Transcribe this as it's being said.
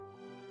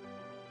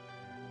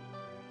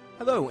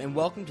Hello, and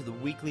welcome to the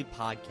weekly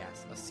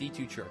podcast of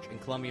C2 Church in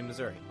Columbia,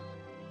 Missouri.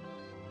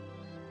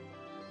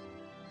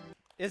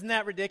 Isn't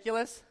that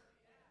ridiculous?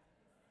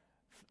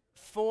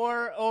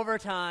 4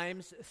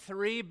 overtimes,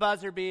 3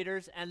 buzzer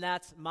beaters, and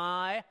that's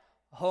my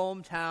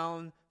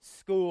hometown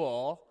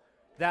school.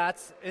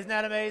 Isn't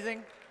that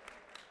amazing?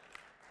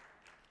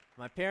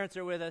 My parents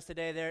are with us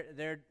today.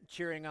 They're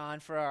cheering on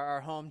for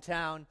our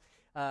hometown.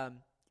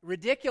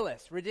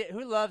 Ridiculous.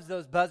 Who loves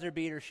those buzzer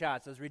beater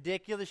shots, those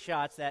ridiculous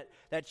shots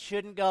that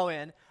shouldn't go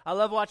in? I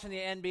love watching the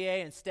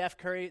NBA and Steph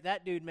Curry.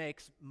 That dude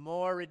makes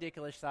more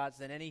ridiculous shots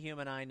than any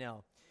human I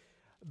know.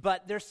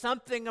 But there's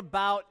something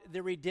about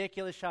the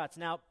ridiculous shots.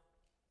 Now,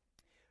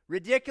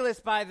 ridiculous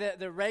by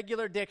the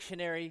regular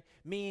dictionary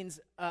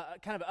means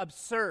kind of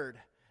absurd.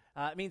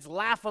 It means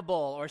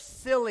laughable or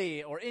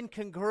silly or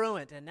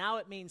incongruent. And now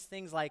it means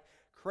things like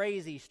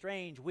crazy,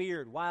 strange,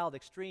 weird, wild,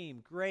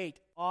 extreme, great,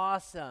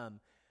 awesome.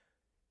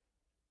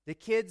 The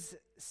kids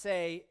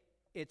say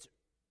it's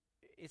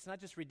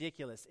not just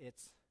ridiculous,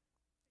 it's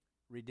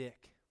ridic.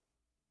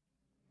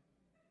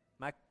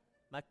 Am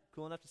I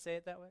cool enough to say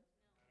it that way?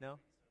 No?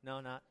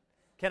 No, not.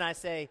 Can I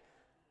say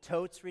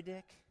totes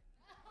ridic?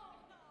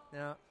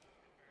 No.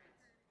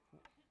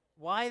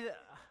 Why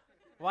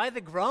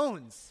the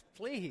groans?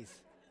 Please.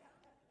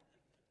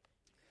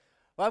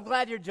 Well, I'm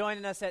glad you're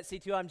joining us at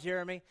C2. I'm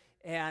Jeremy,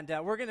 and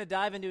we're going to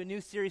dive into a new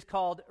series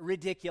called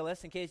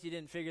Ridiculous, in case you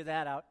didn't figure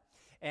that out.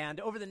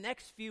 And over the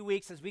next few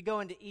weeks, as we go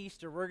into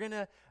Easter, we're going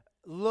to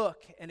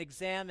look and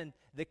examine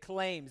the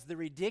claims, the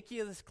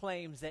ridiculous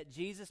claims that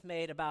Jesus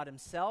made about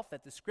himself,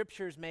 that the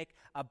scriptures make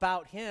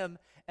about him,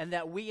 and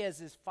that we as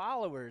his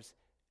followers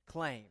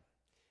claim.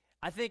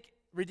 I think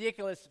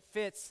ridiculous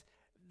fits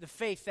the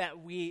faith that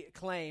we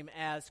claim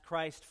as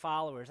Christ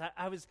followers.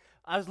 I was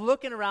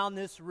looking around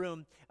this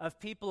room of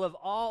people of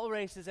all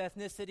races,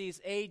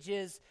 ethnicities,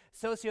 ages,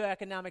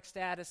 socioeconomic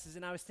statuses,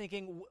 and I was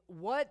thinking,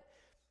 what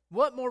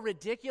more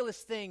ridiculous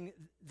thing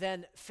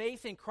than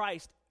faith in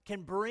Christ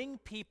can bring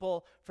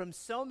people from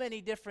so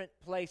many different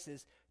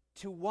places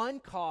to one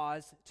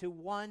cause, to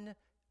one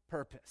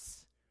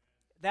purpose?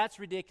 That's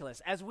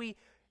ridiculous. As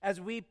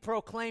we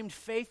proclaimed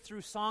faith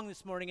through song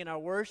this morning in our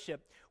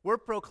worship, we're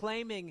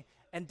proclaiming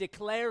and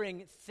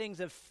declaring things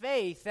of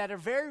faith that are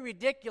very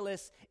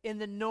ridiculous in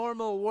the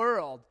normal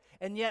world.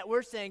 And yet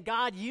we're saying,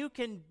 God, you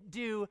can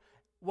do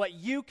what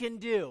you can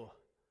do.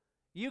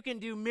 You can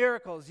do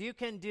miracles. You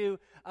can do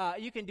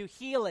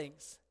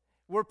healings.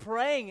 We're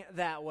praying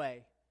that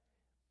way.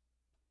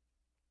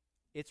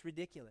 It's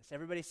ridiculous.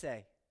 Everybody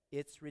say,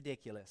 it's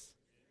ridiculous.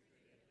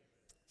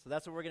 So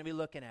that's what we're going to be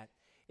looking at,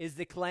 is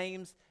the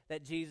claims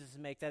that Jesus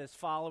makes, that his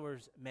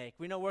followers make.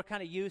 We know we're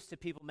kind of used to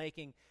people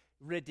making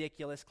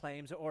ridiculous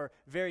claims or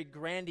very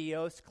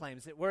grandiose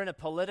claims. We're in a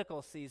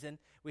political season.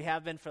 We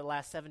have been for the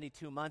last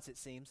 72 months, it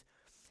seems.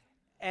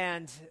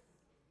 And,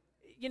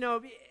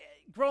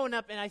 growing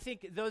up, and I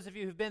think those of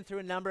you who've been through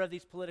a number of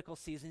these political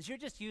seasons, you're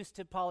just used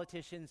to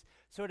politicians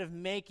sort of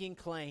making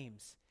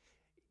claims.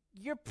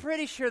 You're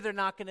pretty sure they're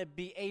not going to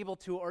be able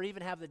to or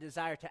even have the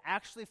desire to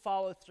actually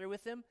follow through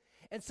with them.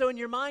 And so in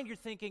your mind, you're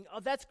thinking,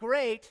 oh, that's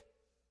great,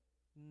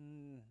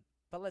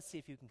 but let's see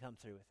if you can come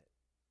through with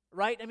it.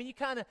 Right? I mean, you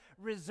kind of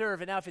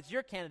reserve. And now if it's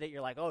your candidate,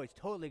 you're like, oh, he's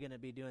totally going to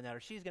be doing that, or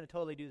she's going to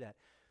totally do that.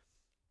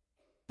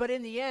 But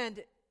in the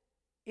end,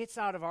 it's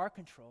out of our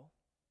control.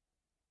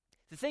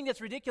 The thing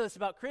that's ridiculous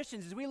about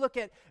Christians is we look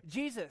at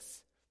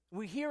Jesus,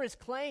 we hear his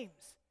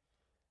claims,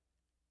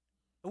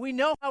 and we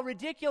know how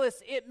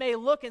ridiculous it may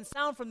look and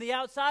sound from the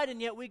outside, and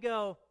yet we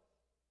go,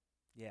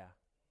 yeah,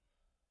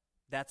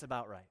 that's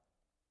about right.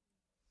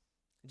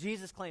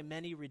 Jesus claimed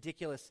many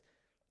ridiculous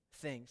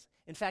things.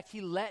 In fact,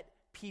 he let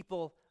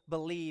people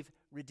believe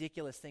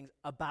ridiculous things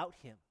about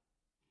him.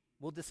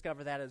 We'll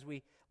discover that as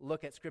we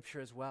look at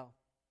Scripture as well.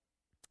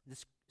 The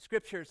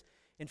Scriptures,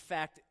 in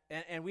fact,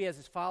 and we as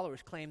his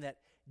followers claim that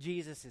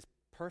Jesus is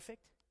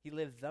perfect. He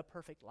lived the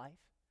perfect life.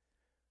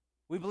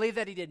 We believe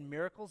that he did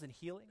miracles and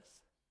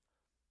healings.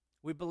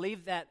 We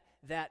believe that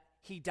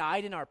he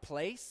died in our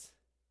place.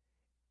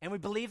 And we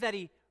believe that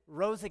he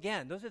rose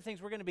again. Those are the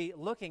things we're going to be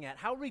looking at.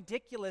 How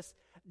ridiculous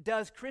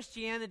does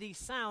Christianity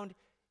sound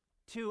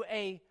to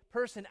a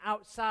person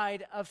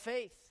outside of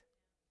faith?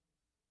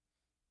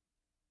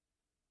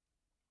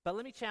 But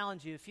let me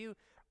challenge you. If you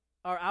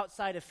are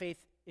outside of faith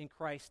in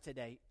Christ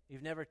today,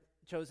 you've never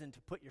chosen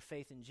to put your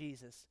faith in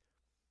Jesus,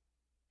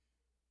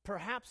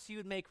 perhaps you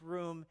would make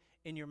room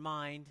in your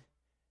mind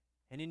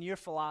and in your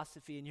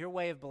philosophy and your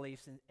way of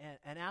beliefs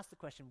and ask the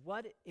question,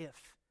 what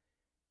if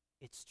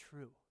it's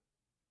true?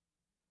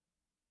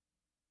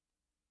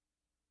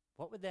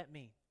 What would that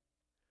mean?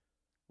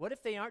 What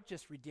if they aren't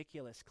just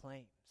ridiculous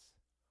claims?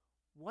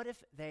 What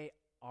if they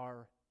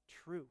are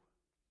true?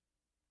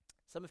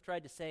 Some have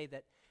tried to say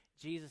that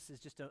Jesus is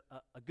just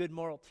a good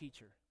moral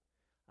teacher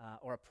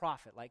or a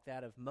prophet like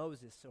that of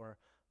Moses or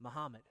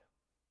Muhammad.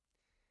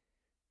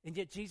 And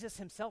yet Jesus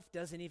himself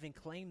doesn't even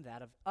claim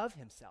that of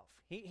himself.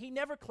 He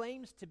never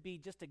claims to be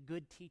just a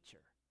good teacher,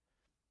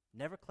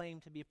 never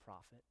claimed to be a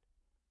prophet.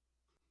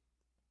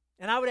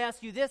 And I would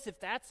ask you this,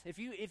 if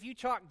you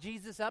chalk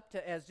Jesus up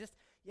to as just,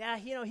 yeah,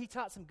 he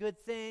taught some good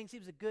things, he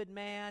was a good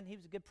man, he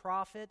was a good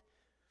prophet,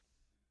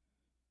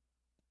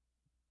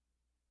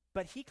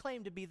 but he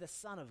claimed to be the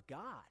Son of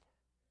God.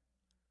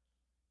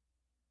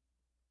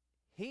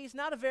 He's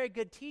not a very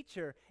good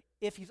teacher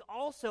if he's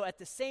also at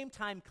the same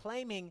time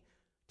claiming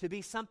to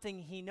be something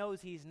he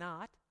knows he's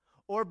not,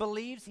 or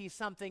believes he's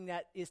something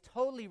that is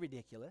totally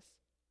ridiculous,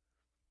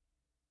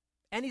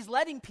 and he's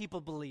letting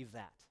people believe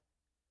that.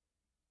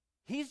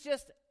 He's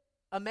just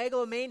a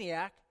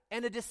megalomaniac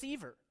and a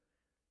deceiver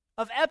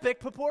of epic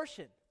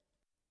proportion.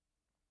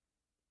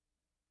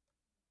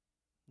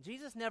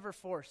 Jesus never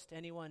forced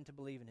anyone to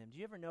believe in him. Do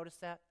you ever notice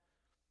that?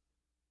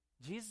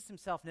 Jesus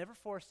himself never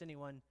forced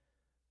anyone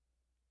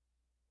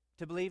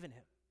to believe in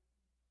him.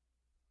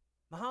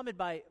 Muhammad,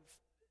 by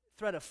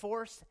threat of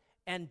force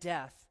and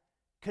death,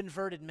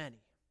 converted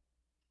many.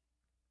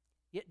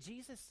 Yet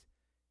Jesus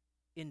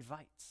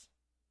invites.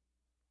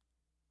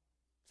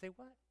 Say,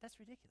 what? That's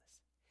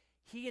ridiculous.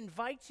 He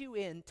invites you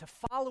in to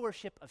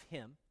followership of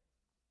him,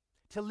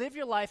 to live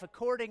your life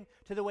according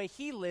to the way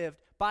he lived,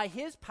 by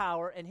his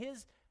power and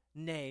his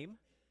name,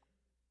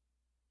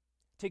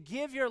 to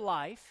give your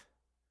life.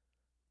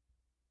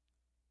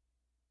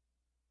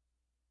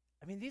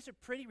 I mean, these are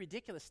pretty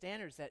ridiculous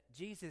standards that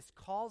Jesus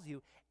calls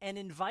you and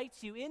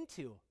invites you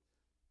into.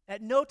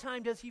 At no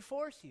time does he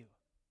force you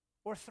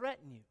or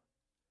threaten you.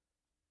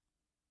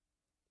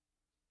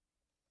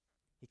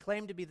 He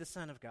claimed to be the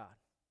Son of God.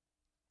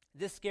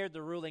 This scared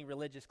the ruling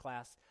religious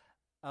class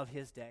of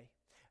his day.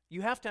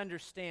 You have to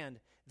understand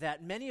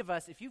that many of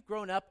us, if you've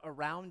grown up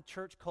around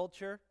church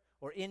culture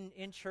or in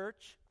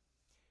church,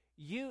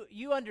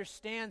 you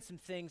understand some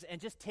things and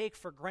just take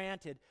for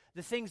granted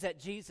the things that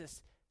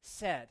Jesus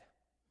said.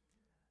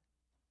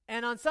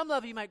 And on some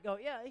level you might go,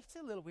 yeah, it's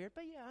a little weird,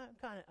 but yeah,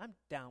 I'm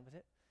down with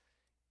it.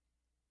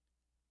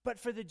 But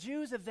for the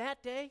Jews of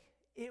that day,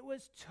 it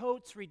was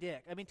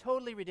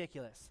totally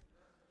ridiculous.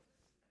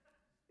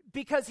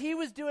 Because he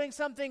was doing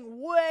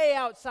something way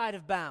outside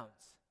of bounds.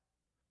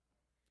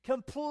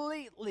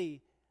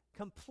 Completely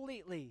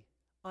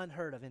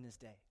unheard of in his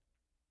day.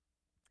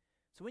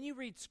 So when you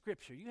read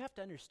Scripture, you have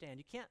to understand,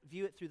 you can't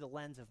view it through the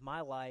lens of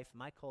my life,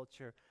 my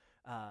culture,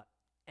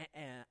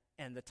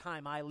 and the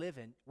time I live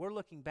in. We're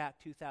looking back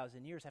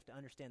 2,000 years, have to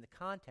understand the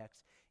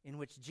context in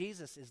which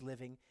Jesus is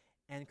living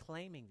and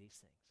claiming these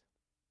things.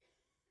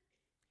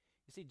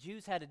 You see,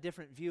 Jews had a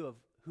different view of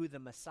who the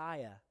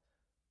Messiah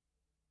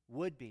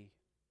would be,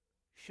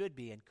 should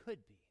be, and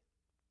could be.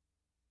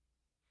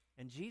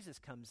 And Jesus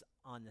comes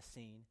on the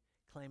scene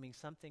claiming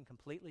something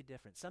completely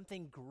different,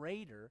 something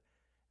greater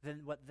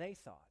than what they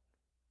thought.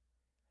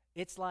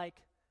 It's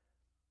like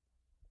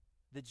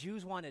the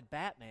Jews wanted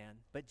Batman,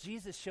 but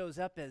Jesus shows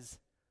up as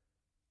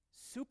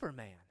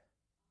Superman.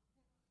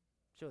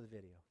 Show the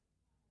video.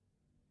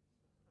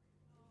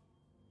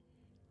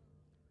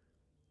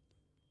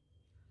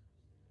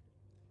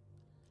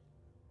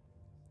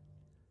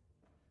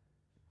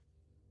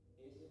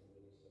 Is it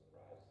really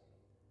surprising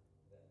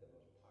that the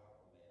most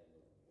powerful man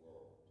in the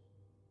world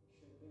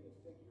should be a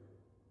figure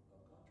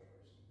of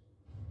controversy?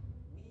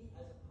 We,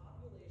 as a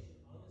population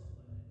on this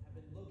planet, have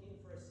been looking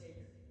for a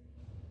savior.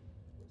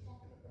 We're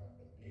talking about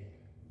a being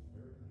whose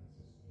very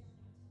existence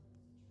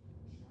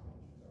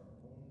challenges our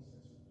own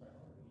sense of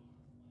priority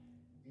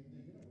in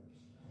the universe.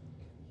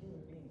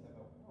 Human beings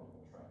have a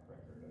horrible track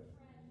record of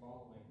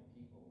following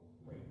people with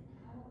great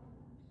power.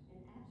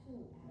 And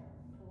absolute power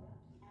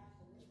corrupts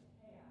absolute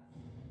chaos.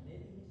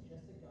 Maybe he's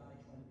just a guy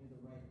trying to do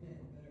the right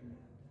thing. Better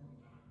now.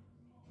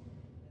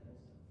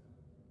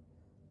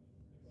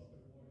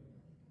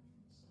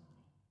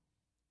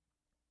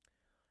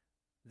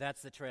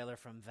 That's the trailer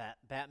from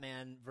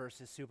Batman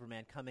versus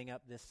Superman coming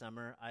up this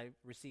summer. I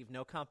received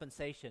no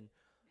compensation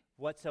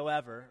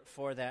whatsoever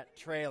for that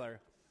trailer.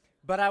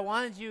 But I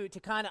wanted you to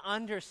kind of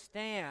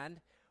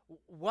understand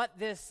what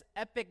this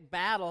epic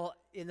battle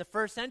in the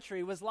first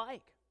century was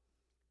like.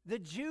 The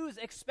Jews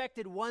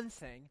expected one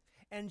thing,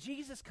 and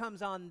Jesus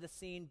comes on the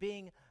scene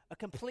being a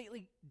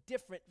completely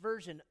different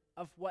version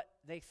of what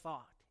they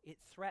thought. It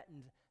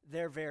threatened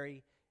their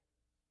very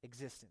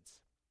existence.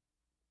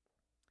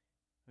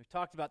 We've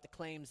talked about the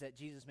claims that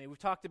Jesus made. We've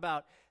talked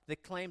about the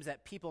claims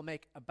that people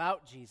make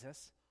about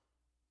Jesus.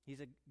 He's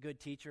a good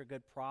teacher, a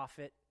good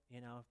prophet,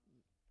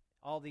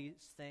 all these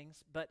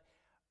things. But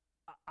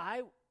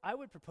I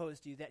would propose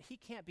to you that he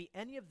can't be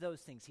any of those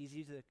things. He's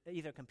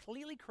either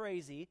completely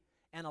crazy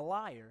and a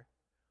liar,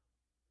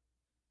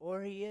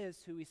 or he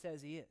is who he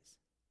says he is.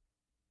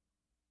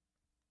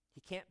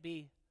 He can't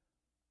be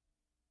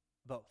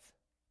both.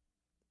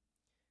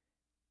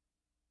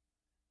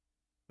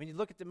 When you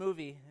look at the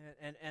movie,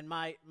 and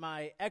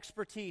my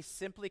expertise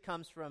simply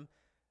comes from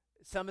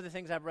some of the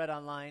things I've read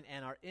online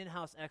and our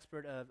in-house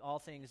expert of all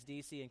things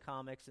DC and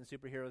comics and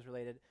superheroes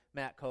related,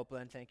 Matt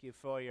Copeland. Thank you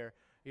for your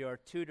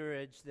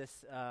tutorage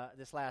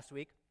this last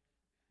week.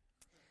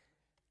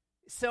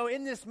 So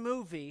in this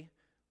movie,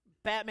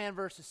 Batman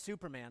versus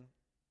Superman,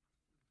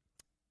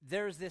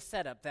 there's this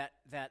setup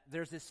that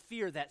there's this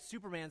fear that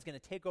Superman's going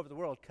to take over the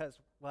world because,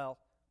 well,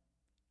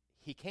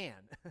 he can.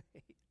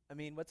 I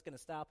mean, what's going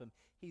to stop him?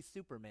 He's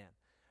Superman,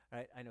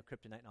 right? I know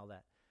kryptonite and all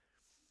that.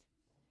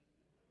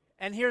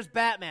 And here's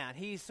Batman.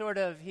 He's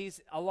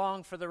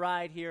along for the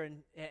ride here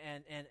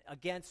and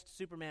against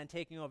Superman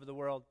taking over the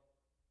world,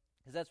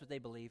 because that's what they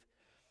believe.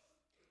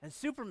 And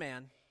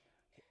Superman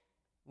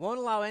won't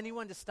allow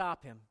anyone to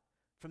stop him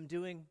from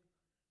doing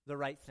the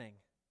right thing.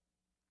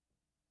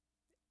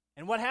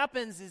 And what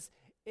happens is,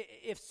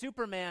 if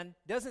Superman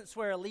doesn't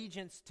swear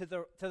allegiance to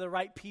the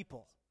right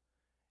people,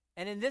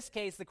 and in this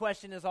case, the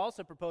question is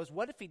also proposed,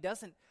 what if he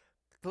doesn't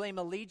claim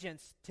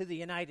allegiance to the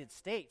United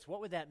States?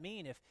 What would that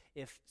mean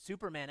if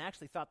Superman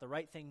actually thought the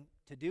right thing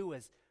to do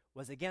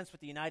was against what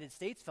the United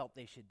States felt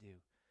they should do?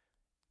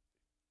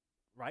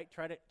 Right?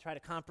 Try to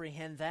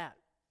comprehend that.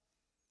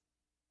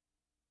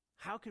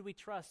 How could we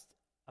trust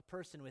a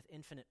person with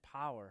infinite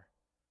power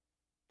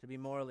to be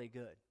morally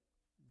good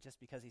just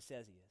because he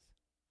says he is?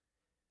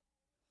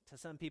 To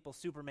some people,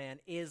 Superman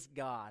is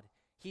God.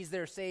 He's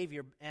their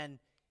savior, and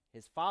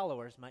his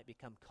followers might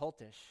become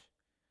cultish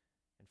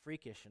and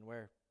freakish and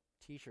wear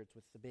T-shirts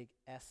with the big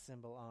S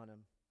symbol on them.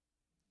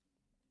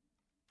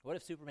 What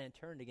if Superman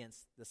turned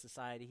against the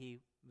society he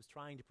was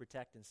trying to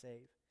protect and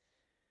save?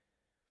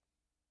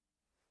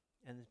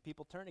 And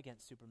people turn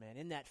against Superman.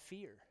 In that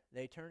fear,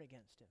 they turn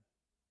against him.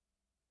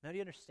 Now, do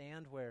you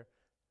understand where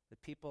the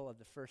people of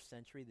the first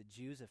century, the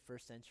Jews of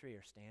first century,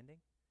 are standing?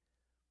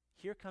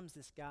 Here comes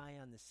this guy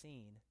on the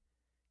scene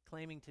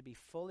claiming to be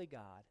fully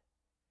God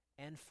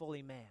and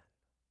fully man.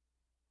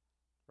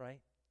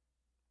 Right?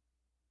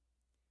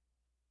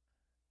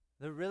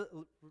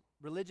 The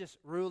religious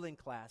ruling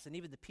class, and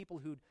even the people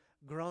who'd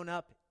grown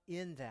up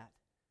in that,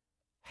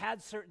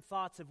 had certain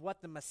thoughts of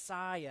what the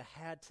Messiah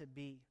had to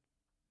be.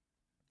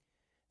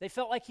 They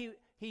felt like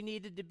he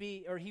needed to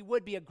be, or he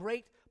would be, a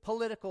great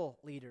political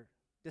leader,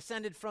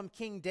 descended from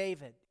King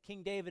David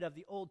of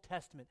the Old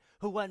Testament,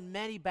 who won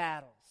many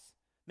battles,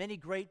 many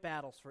great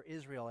battles for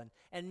Israel,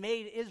 and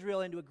made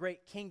Israel into a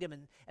great kingdom.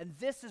 And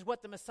this is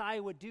what the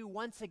Messiah would do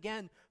once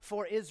again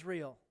for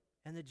Israel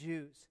and the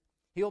Jews.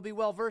 He will be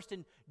well versed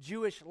in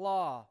Jewish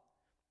law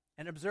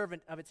and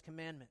observant of its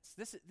commandments.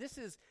 This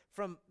is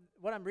from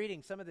what I'm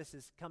reading. Some of this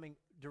is coming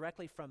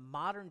directly from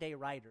modern day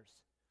writers,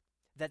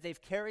 that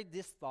they've carried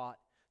this thought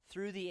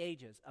through the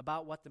ages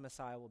about what the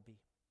Messiah will be.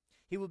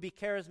 He will be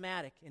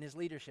charismatic in his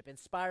leadership,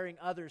 inspiring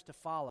others to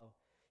follow.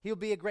 He will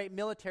be a great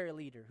military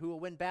leader who will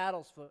win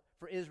battles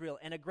for Israel,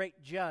 and a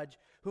great judge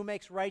who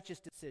makes righteous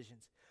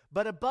decisions.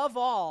 But above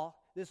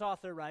all, this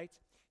author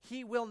writes,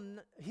 he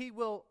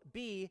will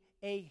be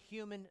a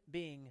human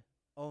being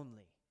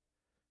only,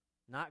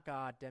 not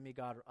God,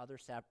 demigod, or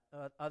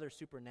other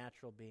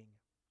supernatural being.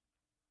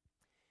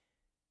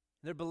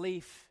 Their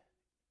belief,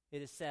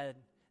 it is said,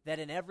 that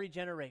in every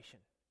generation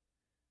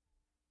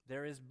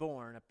there is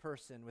born a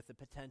person with the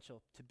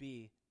potential to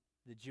be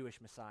the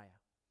Jewish Messiah.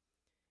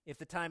 If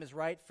the time is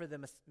right for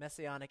the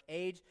messianic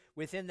age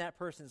within that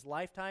person's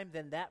lifetime,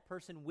 then that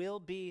person will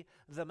be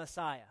the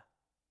Messiah.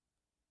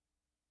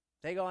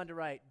 They go on to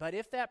write, but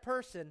if that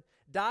person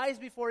dies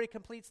before he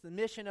completes the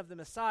mission of the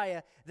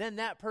Messiah, then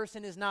that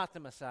person is not the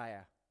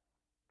Messiah.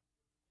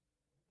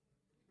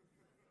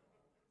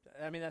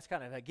 I mean, that's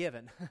kind of a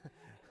given.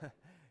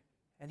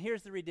 And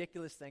here's the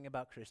ridiculous thing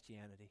about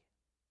Christianity.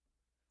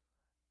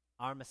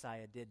 Our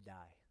Messiah did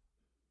die.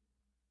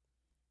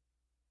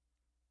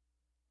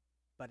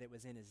 But it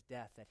was in his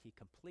death that he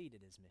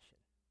completed his mission.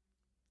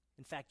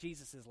 In fact,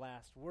 Jesus'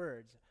 last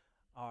words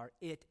are,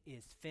 "It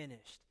is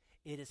finished.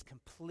 It is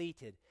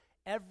completed."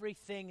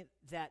 Everything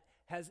that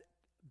has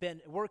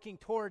been working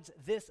towards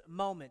this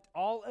moment,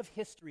 all of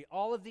history,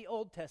 all of the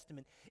Old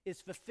Testament,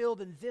 is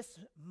fulfilled in this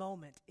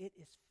moment. It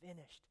is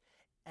finished.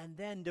 And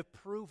then to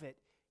prove it,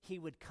 he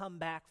would come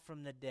back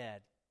from the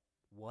dead.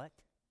 What?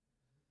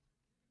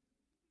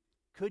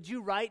 Could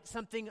you write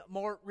something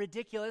more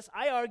ridiculous?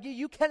 I argue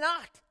you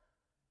cannot.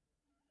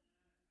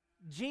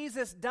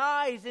 Jesus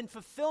dies in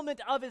fulfillment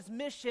of his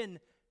mission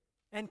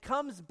and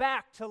comes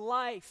back to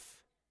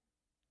life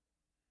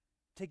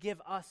to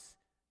give us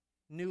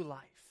new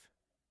life.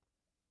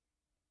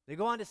 They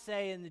go on to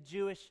say in the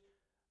Jewish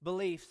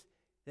beliefs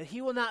that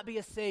he will not be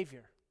a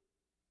savior.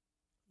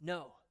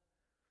 No.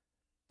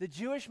 The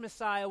Jewish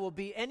Messiah will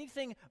be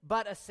anything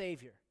but a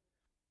savior.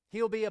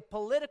 He'll be a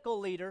political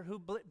leader who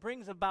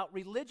brings about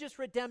religious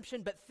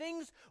redemption, but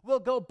things will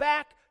go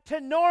back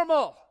to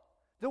normal,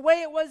 the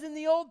way it was in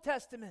the Old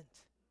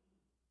Testament.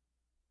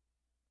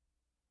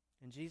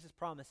 And Jesus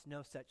promised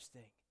no such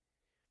thing.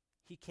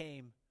 He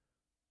came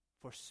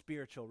for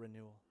spiritual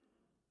renewal.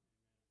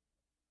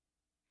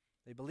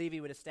 They believe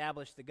he would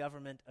establish the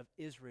government of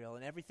Israel,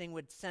 and everything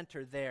would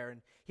center there,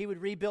 and he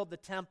would rebuild the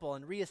temple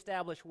and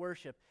reestablish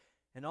worship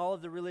and all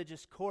of the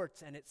religious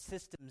courts and its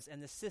systems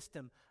and the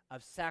system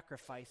of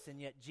sacrifice.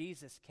 And yet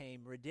Jesus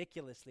came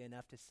ridiculously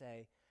enough to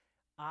say,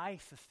 I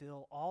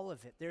fulfill all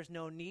of it. There's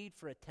no need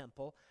for a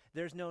temple.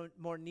 There's no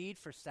more need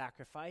for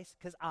sacrifice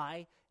because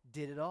I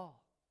did it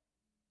all.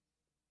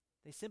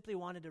 They simply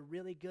wanted a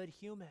really good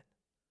human,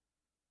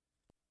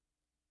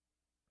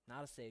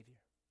 not a savior.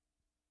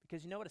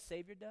 Because you know what a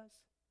savior does?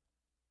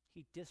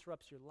 he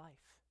disrupts your life.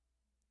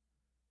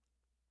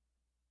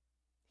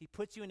 He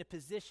puts you in a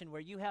position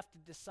where you have to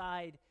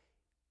decide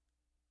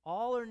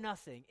all or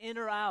nothing, in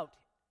or out,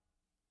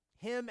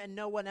 him and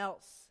no one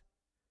else.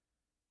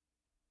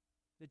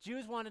 The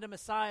Jews wanted a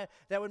Messiah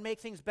that would make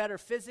things better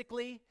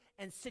physically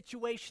and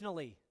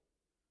situationally,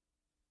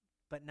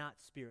 but not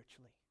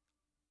spiritually.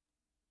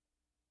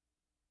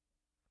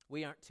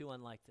 We aren't too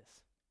unlike this,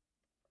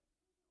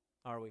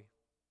 are we?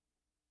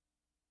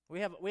 We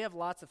have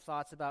lots of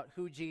thoughts about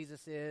who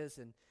Jesus is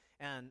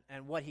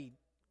and what he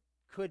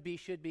could be,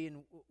 should be,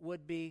 and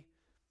would be.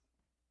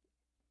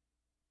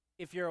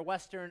 If you're a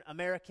Western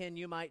American,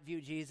 you might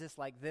view Jesus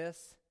like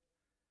this.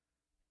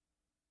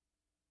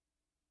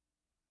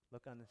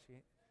 Look on the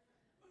sheet.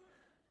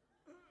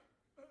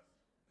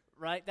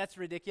 Right? That's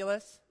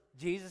ridiculous.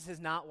 Jesus is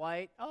not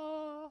white.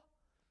 Oh.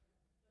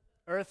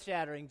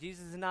 Earth-shattering.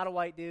 Jesus is not a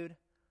white dude.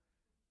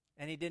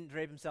 And he didn't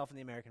drape himself in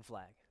the American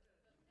flag.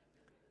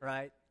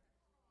 Right?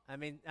 I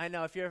mean, I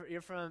know if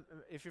you're from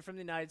the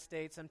United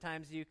States,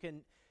 sometimes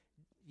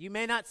you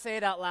may not say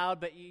it out loud,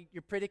 but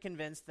you're pretty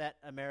convinced that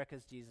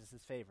America's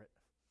Jesus' favorite.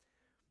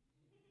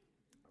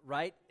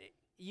 Right?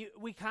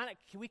 We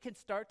can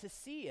start to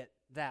see it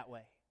that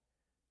way.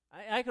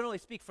 I can only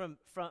speak from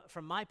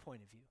my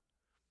point of view.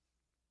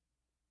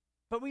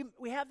 But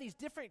we have these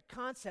different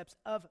concepts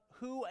of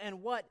who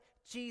and what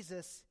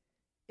Jesus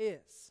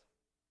is.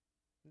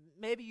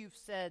 Maybe you've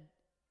said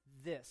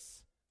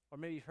this, or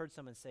maybe you've heard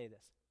someone say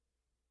this.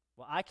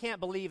 Well, I can't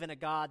believe in a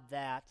God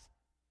that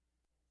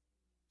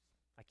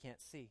I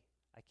can't see.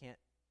 I can't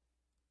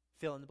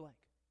fill in the blank.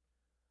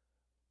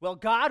 Well,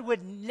 God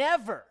would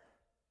never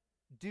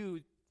do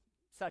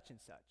such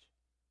and such,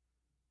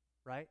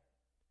 right?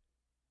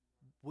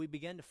 We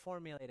begin to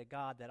formulate a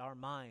God that our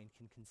mind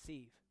can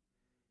conceive.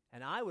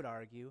 And I would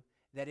argue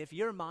that if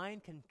your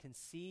mind can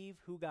conceive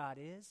who God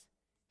is,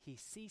 he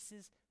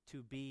ceases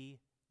to be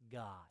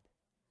God.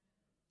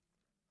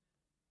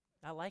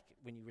 I like it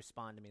when you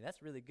respond to me.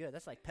 That's really good.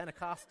 That's like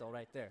Pentecostal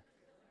right there.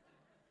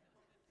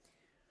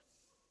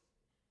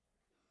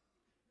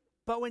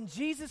 But when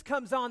Jesus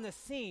comes on the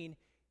scene,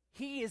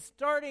 he is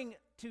starting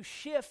to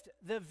shift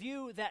the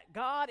view that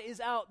God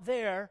is out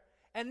there,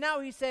 and now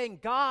he's saying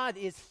God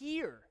is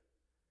here.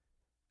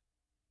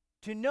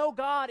 To know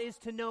God is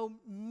to know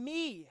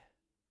me.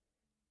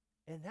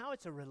 And now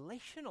it's a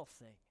relational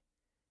thing.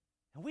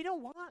 And we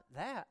don't want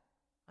that.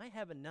 I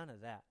have none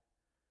of that.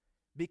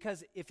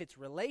 Because if it's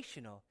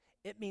relational,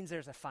 it means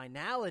there's a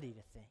finality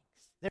to things.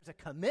 There's a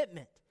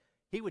commitment.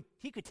 He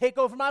could take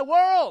over my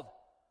world.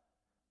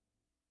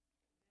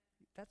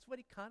 That's what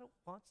he kind of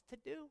wants to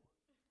do.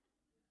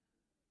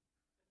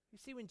 You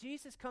see, when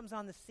Jesus comes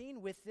on the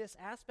scene with this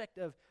aspect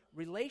of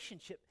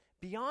relationship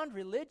beyond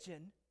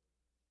religion,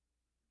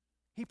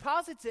 he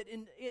posits it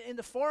in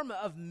the form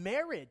of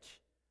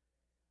marriage.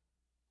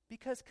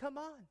 Because come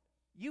on,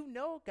 you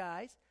know,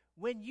 guys,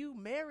 when you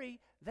marry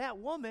that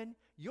woman,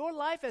 your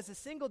life as a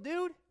single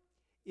dude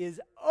is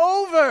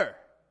over.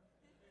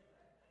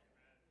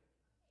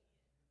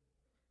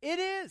 It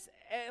is.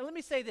 And let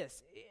me say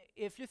this.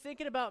 If you're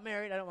thinking about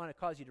marriage, I don't want to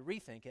cause you to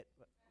rethink it.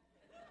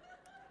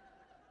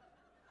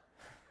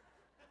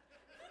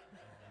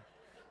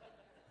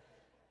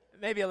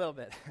 Maybe a little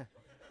bit.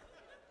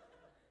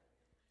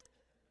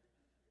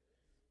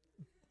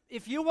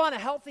 If you want a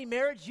healthy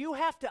marriage, you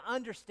have to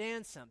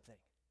understand something.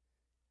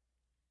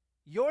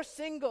 Your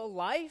single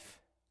life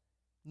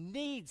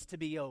needs to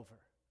be over.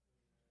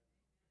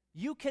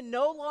 You can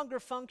no longer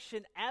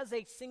function as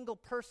a single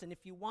person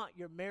if you want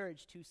your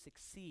marriage to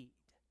succeed.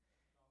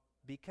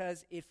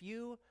 Because if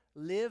you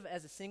live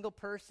as a single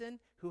person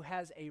who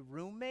has a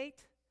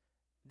roommate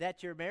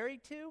that you're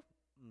married to,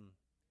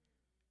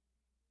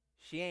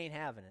 she ain't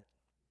having it.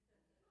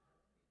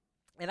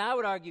 And I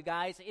would argue,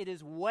 guys, it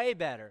is way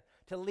better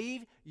to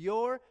leave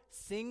your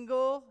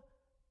single,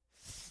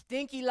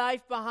 stinky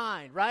life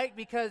behind, right?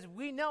 Because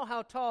we know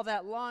how tall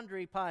that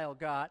laundry pile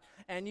got,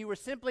 and you were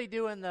simply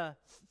doing the,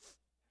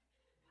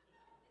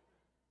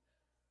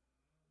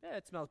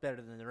 it smells better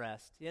than the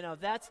rest. You know,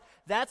 that's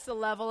the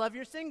level of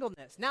your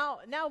singleness. Now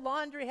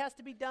laundry has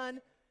to be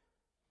done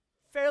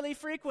fairly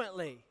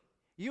frequently.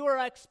 You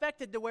are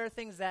expected to wear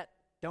things that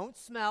don't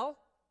smell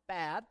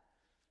bad,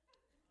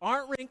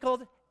 aren't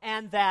wrinkled,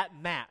 and that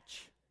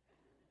match.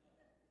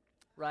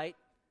 Right?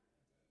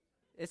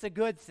 It's a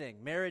good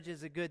thing. Marriage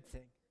is a good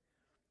thing.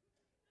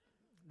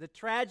 The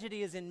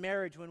tragedy is in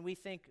marriage when we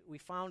think we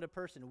found a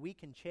person we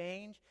can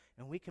change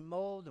and we can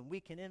mold and we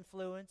can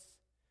influence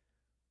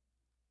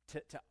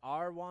to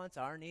our wants,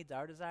 our needs,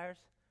 our desires.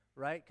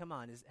 Right? Come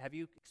on. Have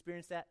you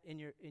experienced that in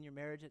your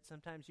marriage at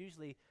sometimes?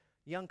 Usually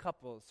young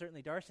couples,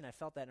 certainly Darcy and I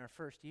felt that in our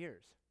first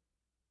years.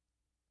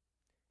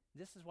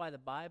 This is why the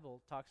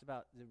Bible talks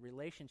about the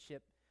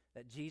relationship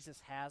that Jesus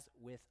has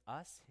with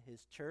us,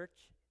 his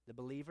church, the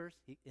believers.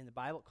 In the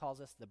Bible, it calls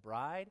us the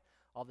bride.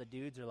 All the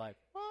dudes are like,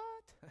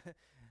 what?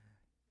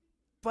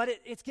 But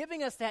it's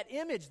giving us that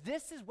image.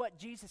 This is what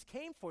Jesus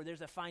came for.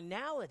 There's a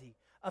finality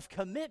of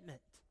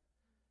commitment.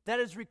 that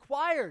is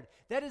required,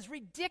 that is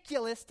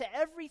ridiculous to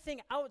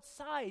everything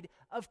outside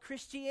of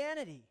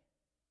Christianity.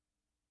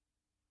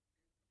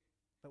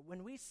 But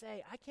when we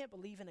say, I can't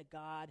believe in a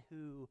God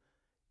who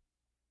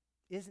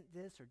isn't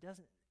this or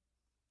doesn't,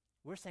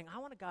 we're saying, I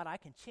want a God I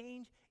can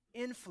change,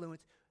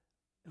 influence,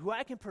 who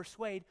I can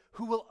persuade,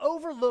 who will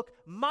overlook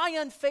my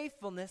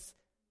unfaithfulness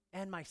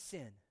and my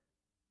sin.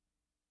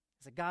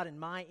 It's a God in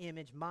my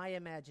image, my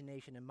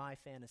imagination, and my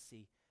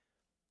fantasy.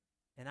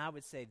 And I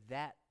would say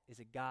that is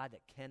a God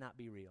that cannot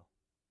be real.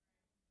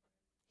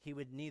 He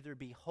would neither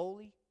be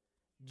holy,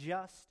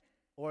 just,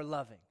 or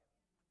loving.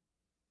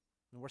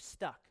 And we're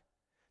stuck.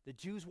 The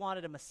Jews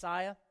wanted a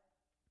Messiah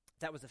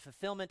that was a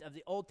fulfillment of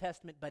the Old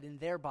Testament, but in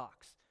their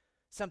box.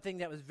 Something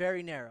that was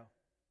very narrow.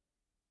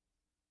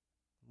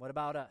 What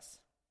about us?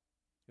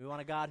 We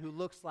want a God who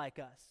looks like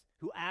us,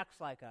 who acts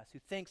like us, who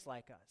thinks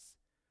like us.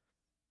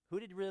 Who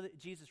did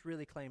Jesus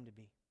really claim to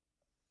be?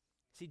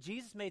 See,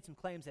 Jesus made some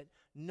claims that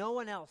no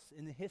one else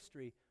in the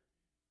history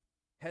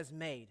has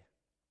made.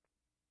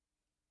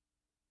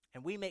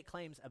 And we make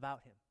claims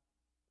about him.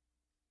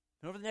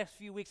 And over the next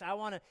few weeks, I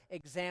want to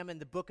examine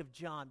the book of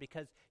John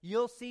because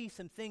you'll see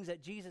some things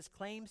that Jesus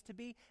claims to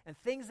be and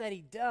things that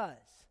he does.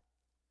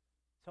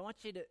 So I want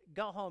you to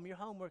go home, your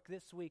homework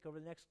this week, over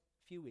the next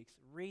few weeks,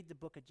 read the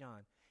book of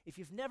John. If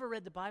you've never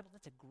read the Bible,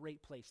 that's a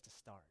great place to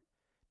start.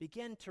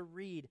 Begin to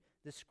read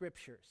the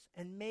scriptures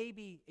and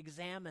maybe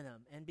examine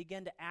them and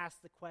begin to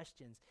ask the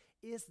questions.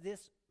 Is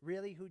this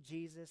really who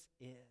Jesus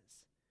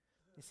is?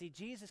 You see,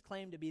 Jesus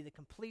claimed to be the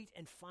complete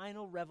and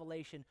final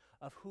revelation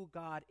of who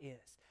God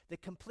is. The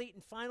complete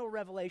and final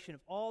revelation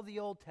of all the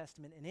Old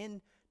Testament and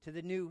into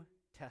the New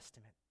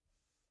Testament.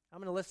 I'm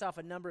going to list off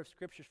a number of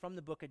scriptures from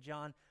the book of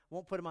John.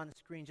 Won't put them on the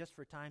screen just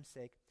for time's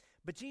sake.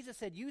 But Jesus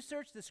said, you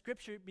search the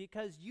scripture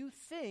because you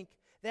think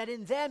that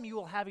in them you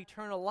will have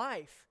eternal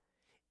life.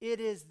 It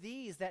is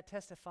these that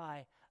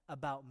testify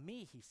about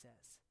me, he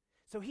says.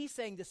 So he's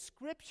saying the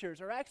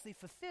scriptures are actually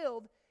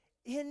fulfilled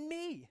in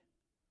me.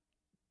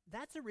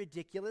 That's a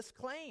ridiculous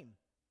claim.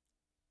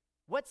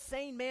 What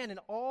sane man in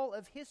all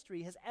of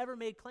history has ever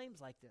made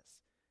claims like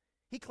this?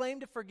 He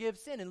claimed to forgive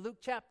sin in Luke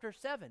chapter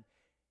 7.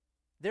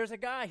 There's a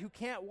guy who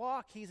can't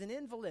walk. He's an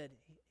invalid.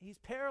 He's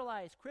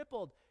paralyzed,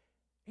 crippled.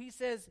 He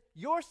says,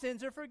 your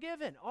sins are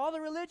forgiven. All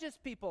the religious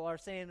people are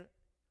saying,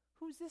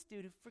 who's this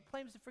dude who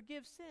claims to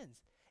forgive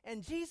sins?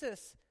 And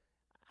Jesus,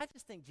 I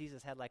just think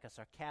Jesus had like a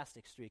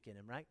sarcastic streak in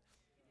him, right?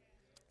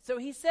 So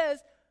he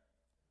says,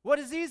 what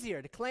is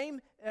easier, to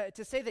claim,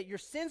 to say that your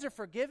sins are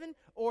forgiven,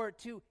 or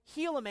to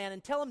heal a man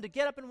and tell him to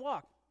get up and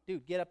walk?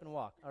 Dude, get up and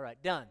walk. All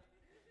right, done.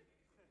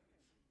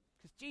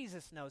 Because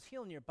Jesus knows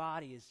healing your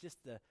body is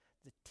just the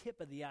tip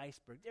of the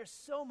iceberg. There's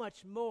so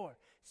much more.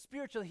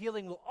 Spiritual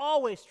healing will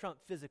always trump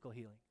physical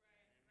healing.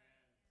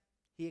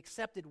 He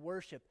accepted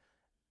worship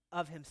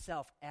of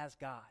himself as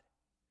God.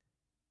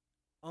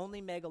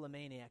 Only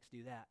megalomaniacs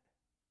do that.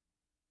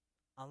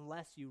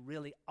 Unless you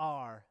really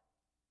are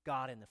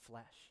God in the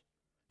flesh.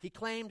 He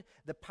claimed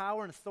the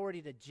power and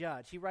authority to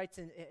judge.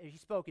 He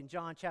spoke in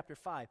John chapter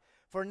 5,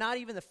 for not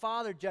even the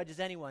Father judges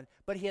anyone,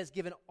 but he has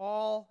given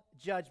all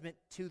judgment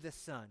to the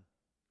Son.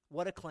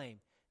 What a claim,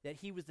 that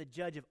he was the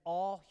judge of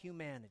all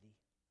humanity.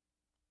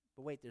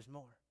 But wait, there's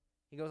more.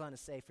 He goes on to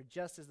say, for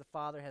just as the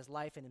Father has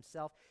life in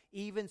himself,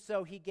 even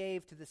so he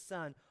gave to the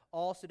Son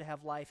also to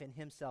have life in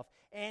himself.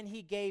 And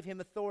he gave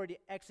him authority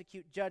to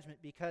execute judgment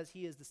because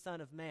he is the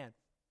Son of Man.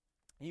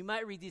 And you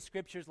might read these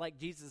scriptures like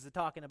Jesus is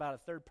talking about a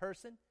third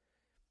person.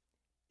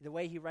 The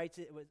way he writes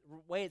it, the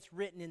way it's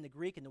written in the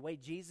Greek and the way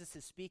Jesus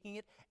is speaking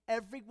it,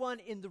 everyone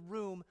in the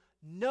room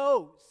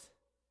knows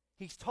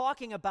he's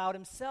talking about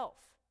himself.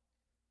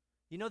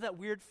 You know that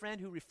weird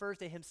friend who refers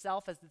to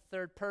himself as the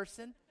third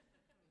person,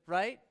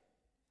 right?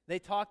 They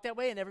talk that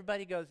way and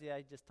everybody goes, yeah,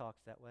 he just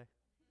talks that way.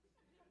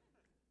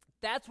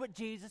 That's what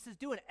Jesus is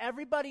doing.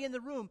 Everybody in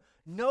the room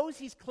knows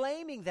he's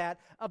claiming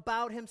that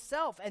about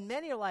himself. And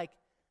many are like,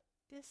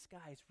 this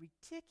guy's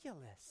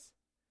ridiculous.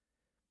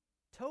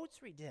 Totes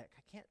ridic.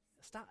 I can't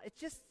stop.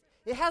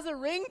 It has a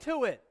ring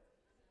to it.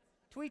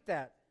 Tweet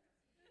that.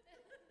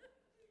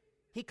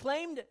 He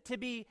claimed to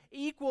be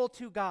equal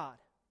to God.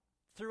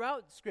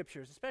 Throughout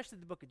scriptures, especially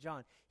the book of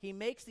John, he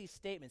makes these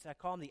statements. I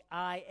call them the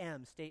I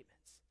am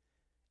statements.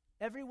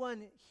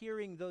 Everyone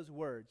hearing those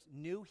words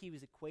knew he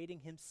was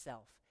equating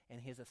himself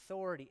and his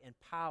authority and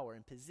power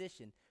and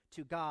position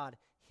to God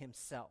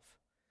himself.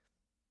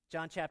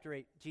 John chapter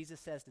 8,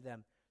 Jesus says to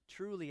them,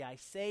 truly I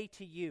say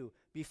to you,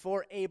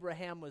 before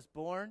Abraham was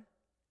born,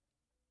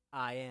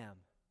 I am.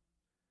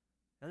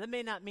 Now that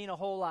may not mean a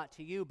whole lot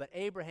to you, but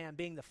Abraham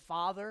being the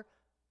father,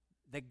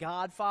 the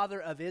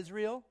godfather of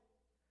Israel,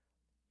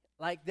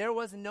 like there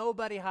was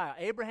nobody higher.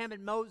 Abraham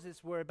and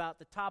Moses were about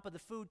the top of the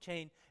food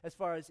chain as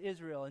far as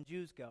Israel and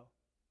Jews go.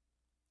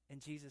 And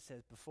Jesus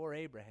says, before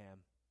Abraham,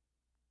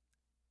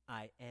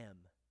 I am.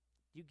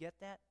 Do you get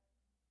that?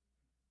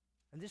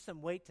 And there's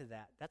some weight to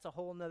that. That's a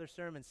whole nother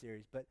sermon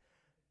series. But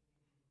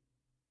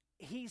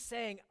he's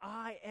saying,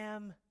 I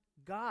am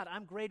God.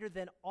 I'm greater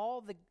than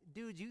all the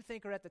dudes you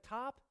think are at the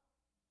top.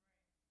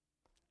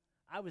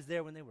 I was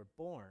there when they were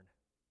born.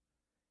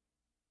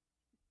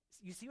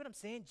 You see what I'm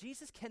saying?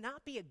 Jesus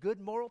cannot be a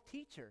good moral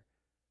teacher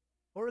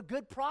or a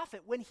good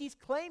prophet when he's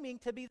claiming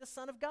to be the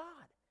Son of God.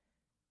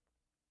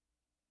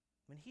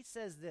 When he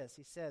says this,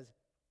 he says,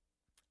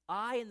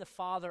 I and the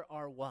Father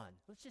are one.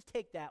 Let's just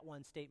take that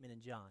one statement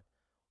in John.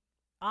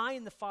 I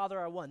and the Father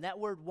are one. That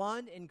word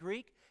one in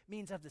Greek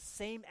means of the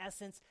same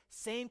essence,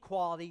 same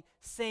quality,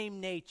 same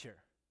nature.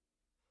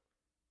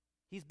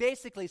 He's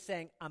basically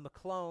saying, I'm a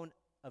clone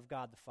of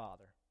God the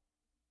Father.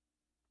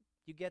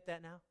 You get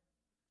that now?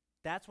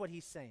 That's what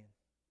he's saying.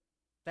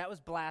 That was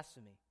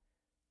blasphemy.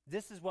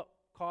 This is what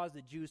caused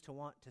the Jews to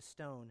want to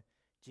stone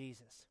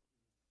Jesus.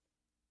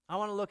 I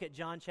want to look at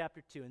John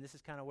chapter 2, and this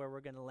is kind of where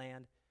we're going to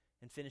land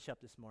and finish up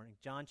this morning.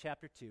 John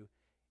chapter 2.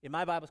 In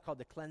my Bible, it's called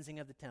the cleansing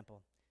of the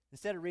temple.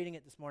 Instead of reading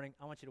it this morning,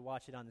 I want you to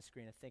watch it on the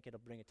screen. I think it'll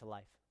bring it to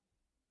life.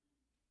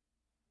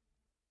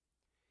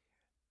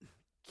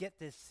 Get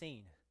this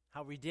scene,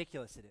 how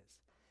ridiculous it is.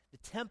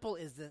 The temple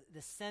is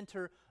the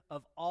center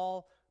of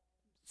all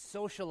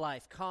social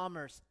life,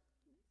 commerce,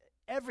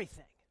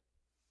 everything.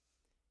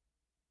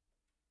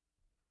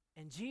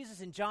 And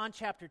Jesus in John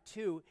chapter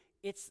 2,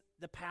 it's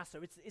the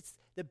Passover. It's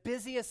the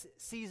busiest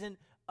season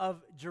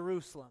of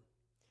Jerusalem.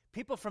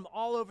 People from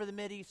all over the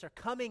Mideast are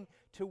coming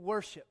to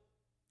worship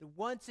the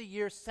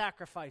once-a-year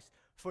sacrifice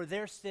for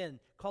their sin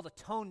called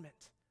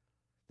atonement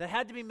that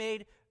had to be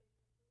made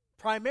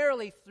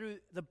primarily through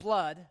the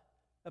blood,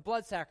 a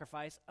blood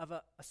sacrifice of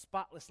a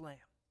spotless lamb.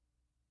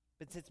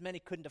 But since many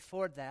couldn't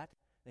afford that,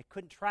 they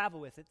couldn't travel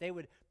with it, they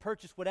would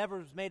purchase whatever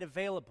was made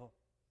available.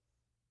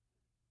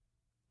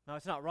 Now,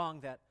 it's not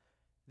wrong that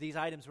these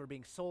items were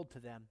being sold to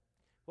them.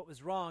 What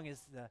was wrong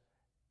is the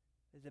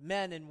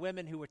men and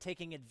women who were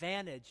taking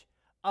advantage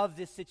of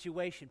this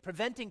situation,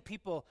 preventing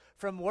people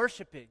from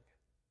worshiping.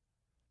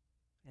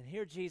 And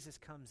here Jesus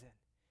comes in,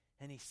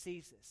 and he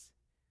sees this.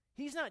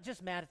 He's not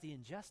just mad at the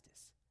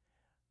injustice.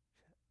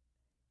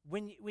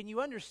 When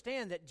you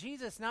understand that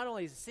Jesus not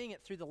only is seeing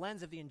it through the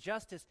lens of the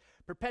injustice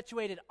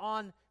perpetuated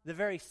on the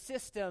very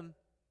system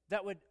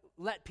that would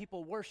let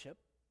people worship,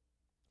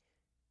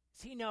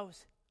 he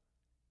knows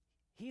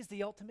he's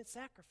the ultimate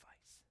sacrifice.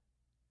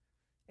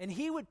 And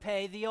he would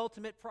pay the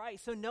ultimate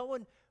price, so no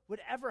one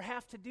would ever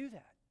have to do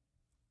that.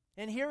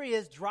 And here he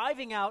is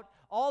driving out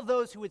all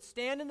those who would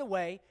stand in the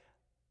way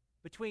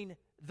between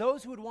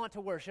those who would want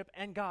to worship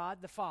and God,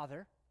 the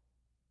Father.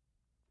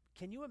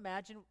 Can you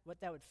imagine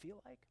what that would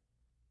feel like?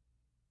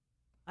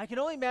 I can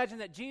only imagine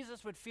that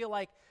Jesus would feel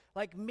like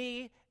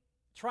me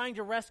trying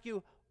to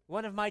rescue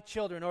one of my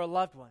children or a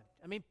loved one.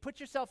 I mean, put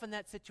yourself in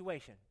that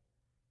situation.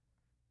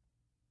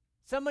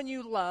 Someone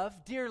you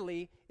love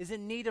dearly is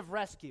in need of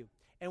rescue.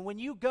 And when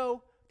you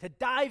go to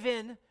dive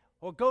in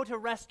or go to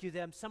rescue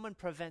them, someone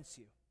prevents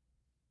you.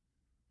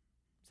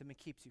 Someone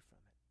keeps you from it.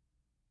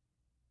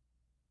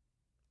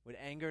 Would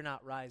anger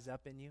not rise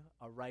up in you,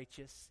 a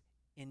righteous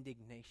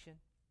indignation?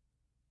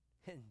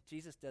 And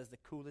Jesus does the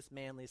coolest,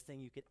 manliest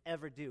thing you could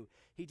ever do.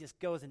 He just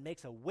goes and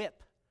makes a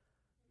whip.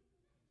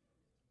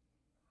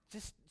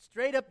 Just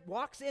straight up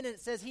walks in and it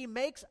says he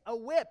makes a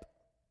whip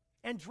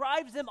and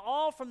drives them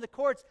all from the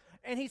courts.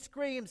 And he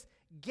screams,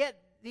 get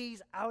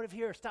these out of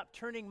here. Stop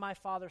turning my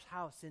Father's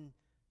house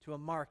into a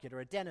market or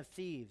a den of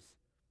thieves.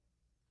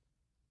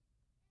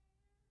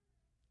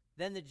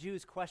 Then the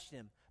Jews question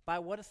him, by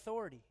what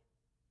authority?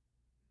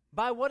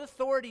 By what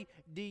authority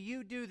do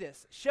you do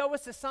this? Show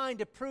us a sign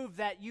to prove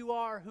that you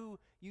are who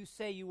you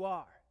say you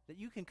are, that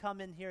you can come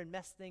in here and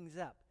mess things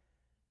up.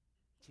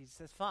 Jesus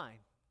says, fine.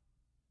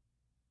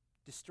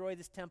 Destroy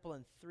this temple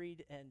in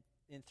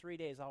 3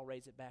 days I'll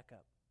raise it back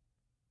up.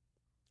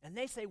 And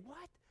they say,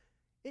 what?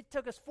 It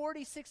took us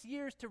 46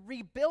 years to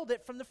rebuild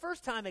it from the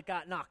first time it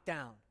got knocked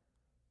down.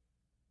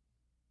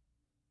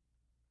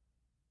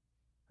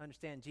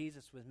 Understand,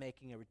 Jesus was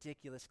making a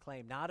ridiculous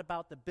claim, not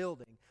about the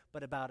building,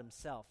 but about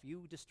himself.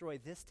 You destroy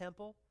this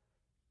temple,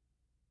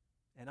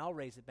 and I'll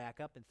raise it back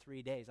up in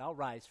 3 days. I'll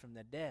rise from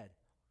the dead.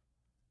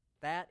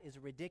 That is a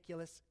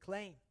ridiculous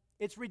claim.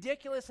 It's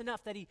ridiculous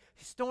enough that he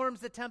storms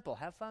the temple.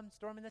 Have fun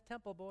storming the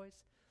temple, boys.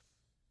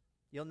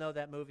 You'll know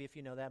that movie if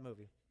you know that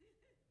movie.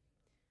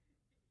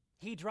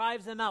 He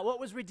drives them out.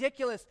 What was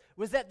ridiculous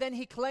was that then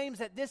he claims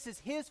that this is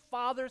his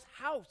Father's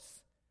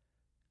house.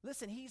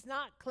 Listen, he's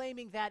not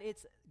claiming that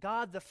it's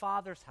God the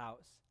Father's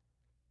house.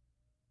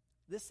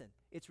 Listen,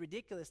 it's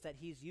ridiculous that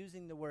he's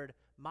using the word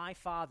my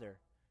Father,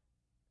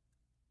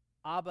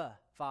 Abba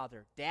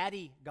Father,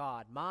 Daddy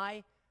God,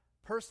 my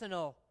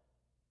personal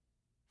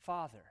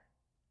Father.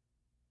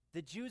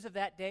 The Jews of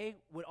that day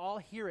would all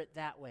hear it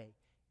that way.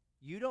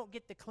 You don't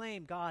get to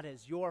claim God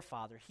as your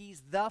Father.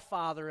 He's the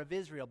Father of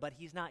Israel, but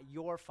he's not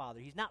your Father.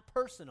 He's not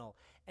personal.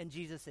 And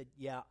Jesus said,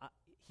 yeah,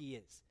 he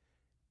is.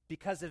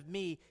 Because of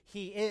me,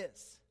 he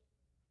is.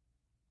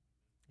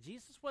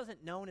 Jesus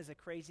wasn't known as a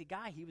crazy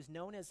guy. He was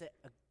known as a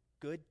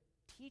good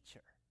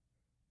teacher.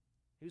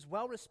 He was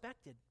well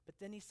respected. But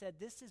then he said,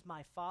 this is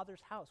my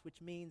Father's house,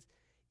 which means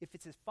if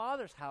it's his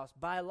Father's house,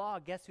 by law,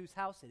 guess whose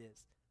house it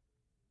is?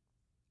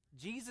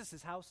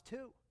 Jesus' house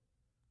too.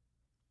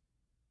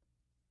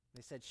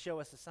 They said, show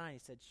us a sign. He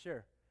said,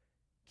 sure,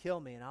 kill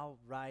me and I'll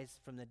rise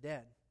from the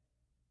dead.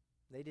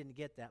 They didn't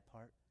get that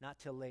part, not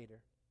till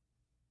later.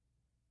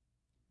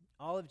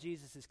 All of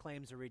Jesus'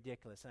 claims are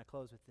ridiculous, and I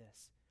close with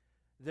this.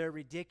 They're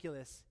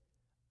ridiculous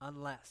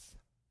unless.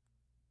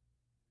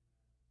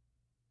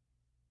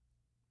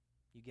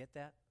 You get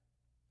that?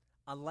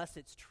 Unless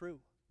it's true.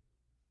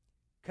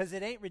 Because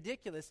it ain't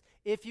ridiculous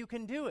if you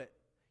can do it.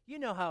 You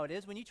know how it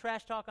is when you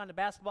trash talk on the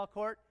basketball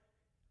court,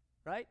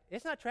 right?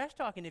 It's not trash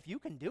talking if you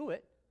can do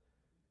it.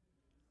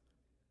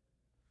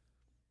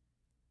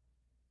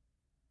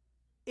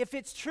 If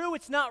it's true,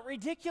 it's not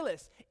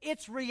ridiculous.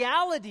 It's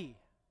reality.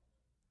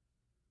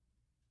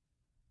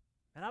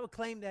 And I would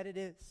claim that it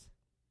is.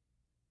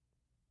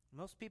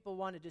 Most people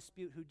want to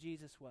dispute who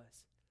Jesus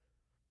was.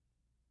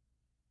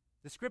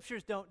 The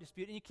Scriptures don't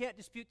dispute, and you can't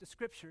dispute the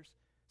Scriptures.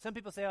 Some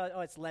people say,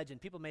 oh, it's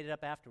legend. People made it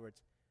up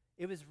afterwards.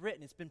 It was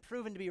written. It's been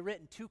proven to be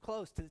written too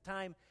close to the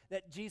time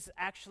that Jesus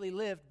actually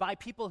lived by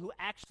people who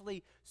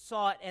actually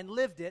saw it and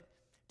lived it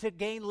to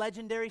gain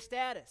legendary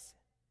status.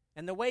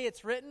 And the way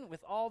it's written,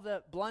 with all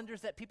the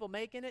blunders that people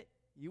make in it,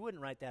 you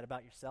wouldn't write that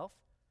about yourself.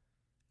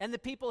 And the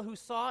people who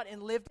saw it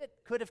and lived it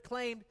could have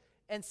claimed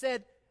and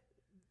said,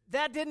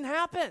 that didn't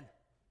happen.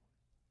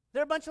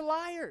 They're a bunch of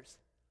liars.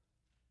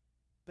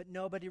 But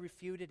nobody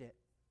refuted it.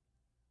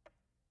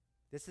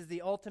 This is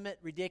the ultimate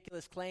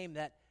ridiculous claim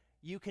that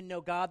you can know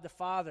God the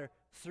Father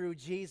through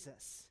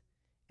Jesus.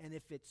 And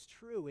if it's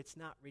true, it's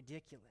not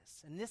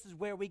ridiculous. And this is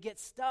where we get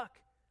stuck.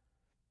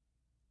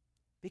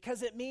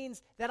 Because it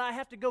means that I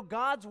have to go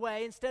God's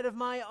way instead of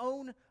my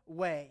own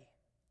way.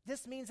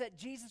 This means that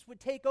Jesus would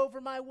take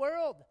over my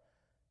world.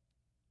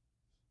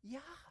 Yeah,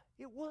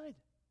 it would.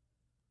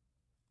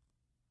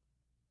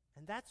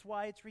 And that's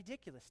why it's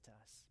ridiculous to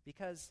us.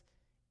 Because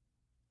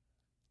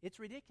it's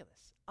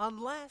ridiculous.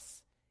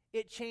 Unless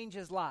it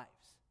changes lives.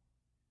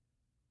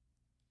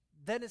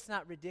 Then it's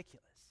not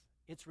ridiculous.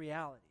 It's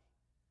reality.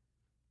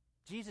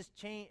 Jesus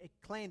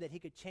claimed that he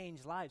could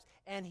change lives,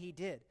 and he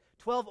did.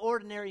 12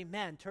 ordinary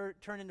men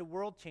turned into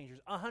world changers.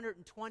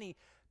 120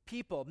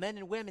 people, men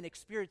and women,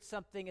 experienced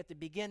something at the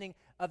beginning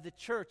of the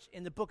church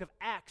in the book of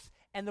Acts,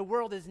 and the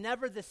world is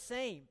never the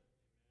same.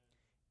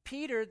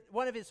 Peter,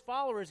 one of his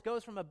followers,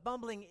 goes from a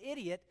bumbling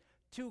idiot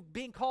to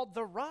being called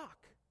the Rock.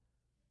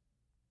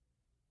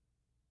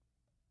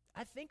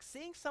 I think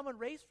seeing someone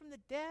raised from the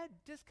dead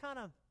just kind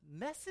of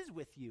messes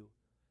with you.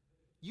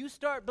 You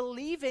start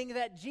believing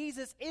that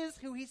Jesus is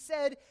who he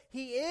said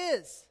he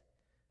is.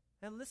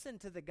 And listen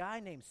to the guy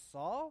named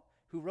Saul,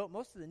 who wrote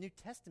most of the New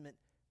Testament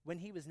when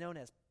he was known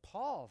as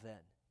Paul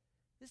then.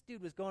 This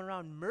dude was going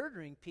around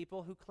murdering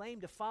people who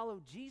claimed to follow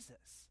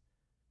Jesus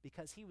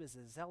because he was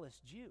a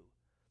zealous Jew.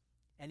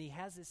 And he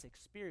has this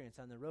experience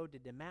on the road to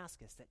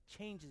Damascus that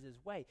changes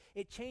his way.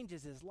 It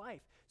changes his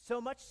life, so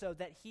much so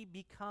that he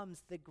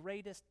becomes the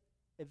greatest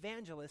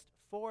evangelist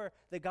for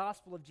the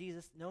gospel of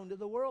Jesus known to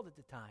the world at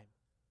the time.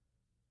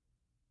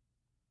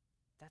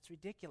 That's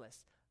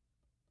ridiculous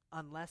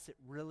unless it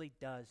really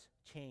does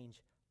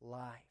change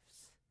lives.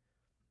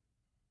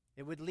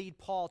 It would lead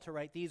Paul to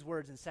write these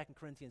words in 2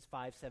 Corinthians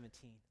 5:17.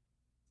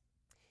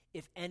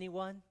 If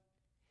anyone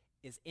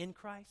is in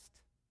Christ,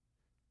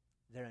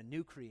 they're a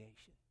new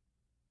creation.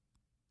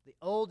 The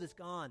old is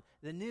gone.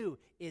 The new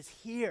is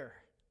here.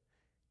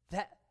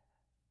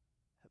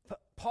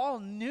 Paul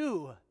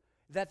knew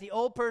that the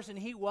old person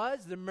he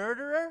was, the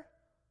murderer,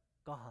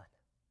 gone.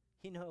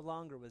 He no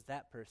longer was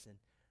that person,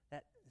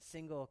 that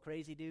single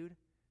crazy dude.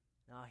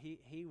 No,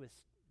 he was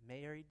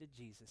married to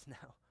Jesus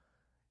now.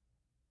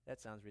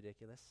 That sounds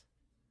ridiculous.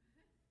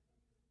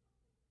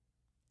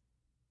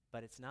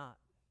 But it's not.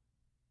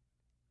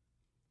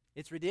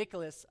 It's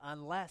ridiculous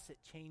unless it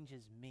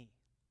changes me.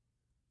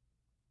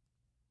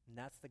 And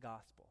that's the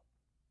gospel.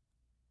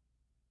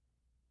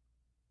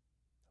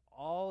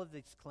 All of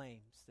these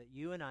claims that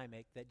you and I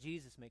make, that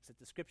Jesus makes, that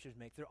the Scriptures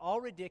make, they're all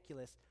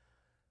ridiculous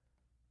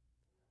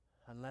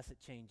unless it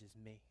changes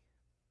me.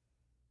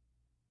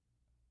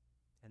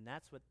 And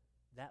that's what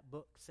that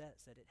book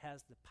says, that it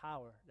has the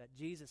power, that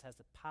Jesus has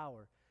the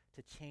power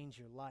to change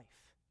your life.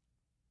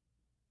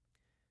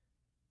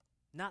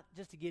 Not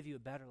just to give you a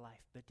better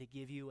life, but to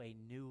give you a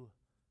new,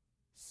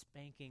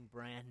 spanking,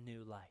 brand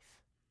new life.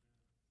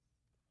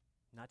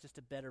 Not just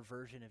a better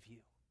version of you.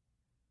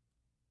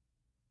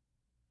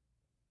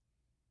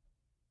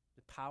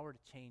 The power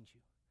to change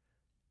you,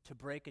 to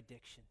break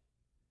addiction,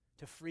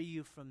 to free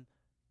you from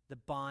the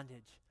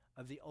bondage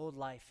of the old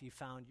life you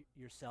found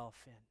yourself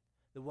in,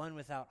 the one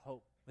without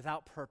hope,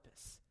 without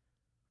purpose.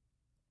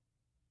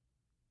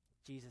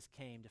 Jesus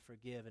came to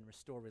forgive and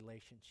restore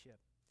relationship.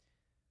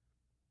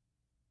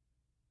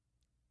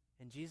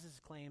 And Jesus'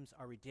 claims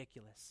are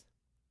ridiculous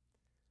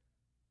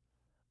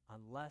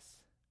unless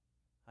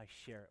I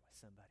share it with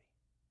somebody.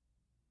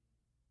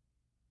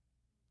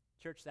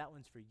 Church, that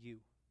one's for you.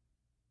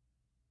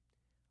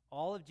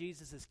 All of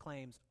Jesus'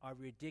 claims are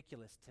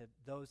ridiculous to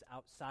those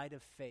outside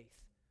of faith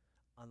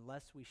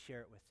unless we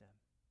share it with them.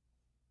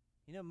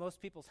 You know,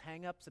 most people's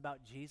hang-ups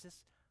about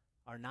Jesus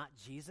are not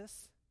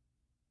Jesus.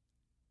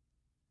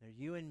 They're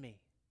you and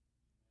me.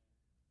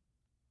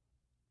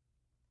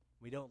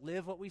 We don't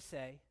live what we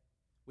say.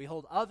 We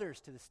hold others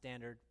to the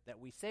standard that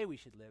we say we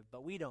should live,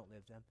 but we don't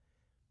live them.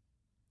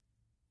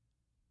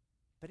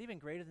 But even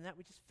greater than that,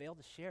 we just fail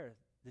to share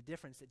the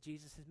difference that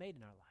Jesus has made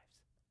in our lives.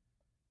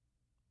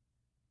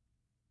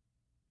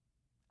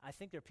 I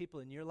think there are people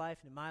in your life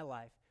and in my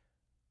life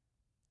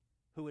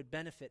who would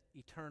benefit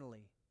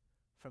eternally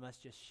from us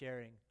just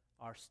sharing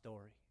our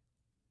story.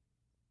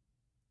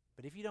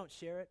 But if you don't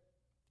share it,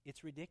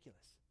 it's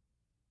ridiculous.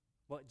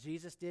 What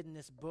Jesus did in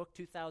this book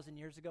 2,000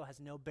 years ago has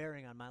no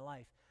bearing on my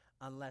life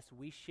unless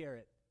we share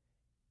it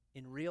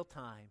in real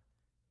time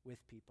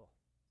with people.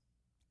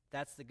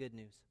 That's the good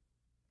news.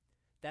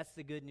 That's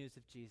the good news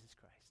of Jesus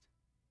Christ.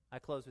 I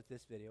close with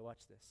this video.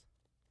 Watch this.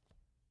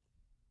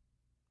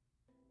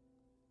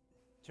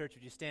 Church,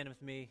 would you stand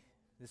with me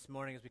this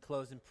morning as we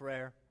close in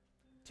prayer?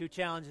 2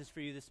 challenges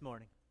for you this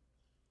morning.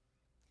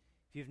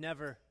 If you've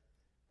never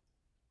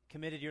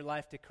committed your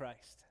life to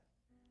Christ,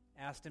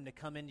 asked Him to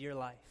come into your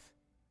life,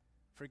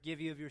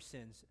 forgive you of your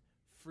sins,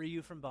 free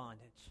you from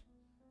bondage,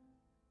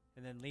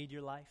 and then lead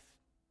your life,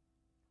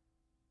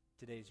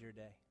 today's your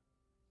day.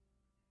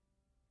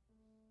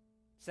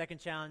 Second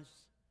challenge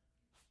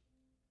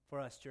for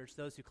us, church,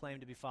 those who claim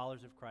to be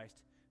followers of Christ.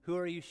 Who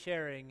are you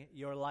sharing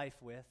your life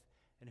with,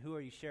 and who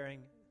are you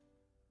sharing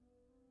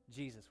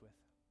Jesus with?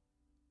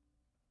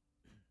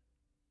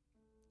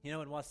 You know,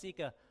 when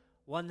Wasika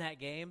won that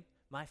game,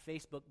 my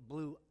Facebook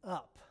blew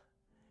up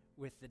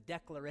with the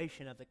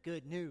declaration of the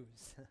good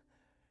news.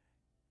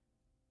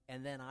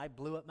 And then I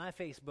blew up my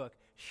Facebook,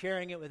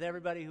 sharing it with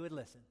everybody who would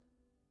listen.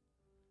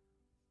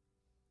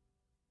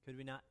 Could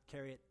we not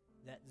carry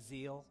that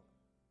zeal,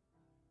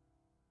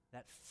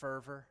 that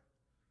fervor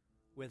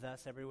with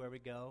us everywhere we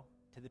go,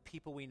 to the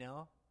people we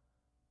know,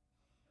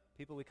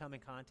 people we come in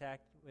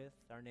contact with,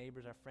 our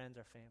neighbors, our friends,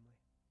 our family?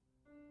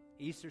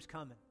 Easter's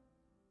coming.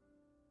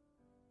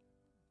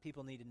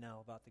 People need to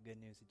know about the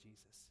good news of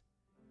Jesus.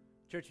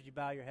 Church, would you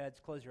bow your heads,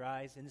 close your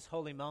eyes in this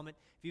holy moment?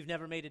 If you've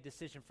never made a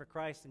decision for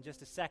Christ, in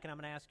just a second I'm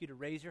going to ask you to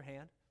raise your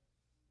hand.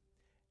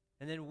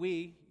 And then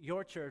we,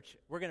 your church,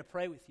 we're going to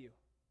pray with you.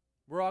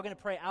 We're all going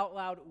to pray out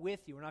loud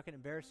with you. We're not going to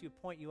embarrass you,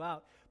 point you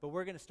out, but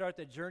we're going to start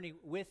the journey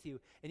with you.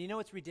 And you know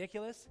what's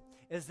ridiculous?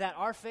 Is that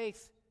our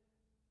faith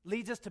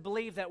leads us to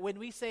believe that when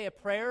we say a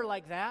prayer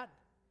like that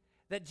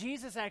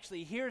Jesus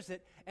actually hears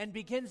it and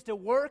begins to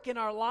work in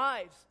our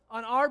lives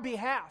on our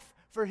behalf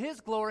for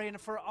His glory and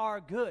for our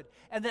good,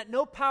 and that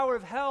no power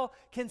of hell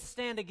can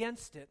stand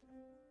against it.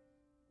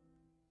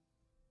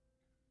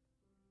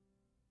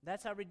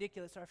 That's how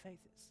ridiculous our faith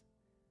is.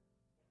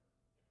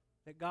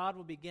 That God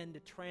will begin to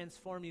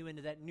transform you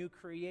into that new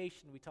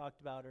creation we talked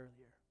about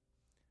earlier.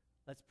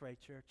 Let's pray,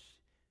 church.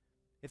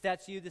 If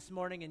that's you this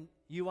morning and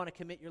you want to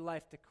commit your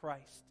life to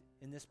Christ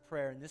in this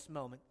prayer, in this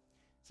moment,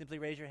 simply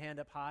raise your hand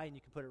up high and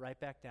you can put it right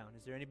back down.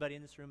 Is there anybody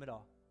in this room at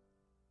all?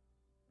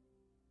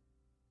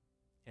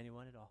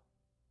 Anyone at all?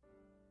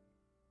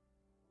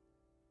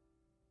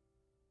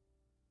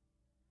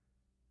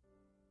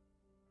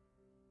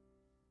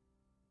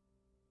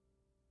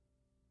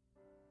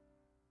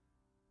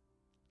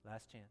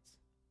 Last chance.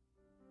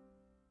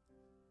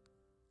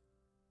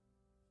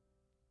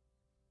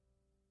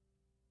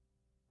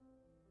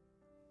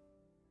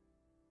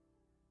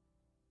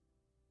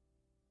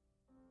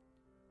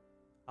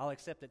 I'll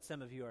accept that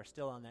some of you are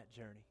still on that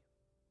journey.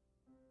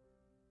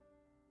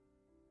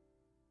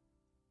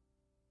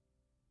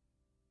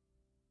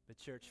 But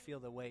church, feel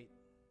the weight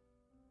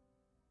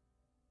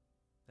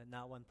that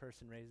not one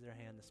person raised their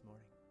hand this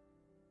morning.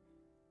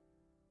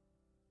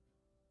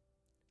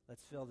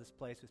 Let's fill this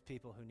place with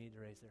people who need to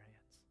raise their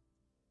hands.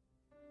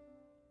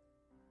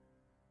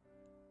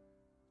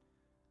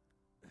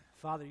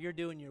 Father, you're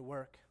doing your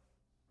work.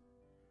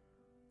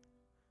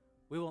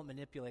 We won't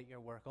manipulate your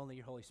work. Only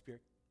your Holy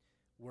Spirit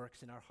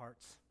works in our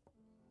hearts.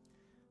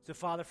 So,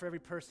 Father, for every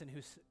person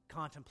who's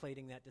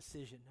contemplating that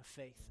decision of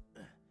faith,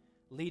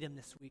 lead them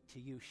this week to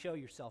you. Show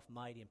yourself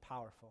mighty and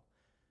powerful,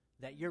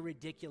 that your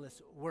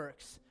ridiculous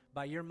works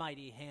by your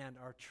mighty hand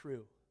are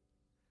true.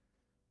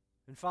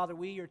 And Father,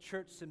 we, your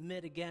church,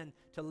 submit again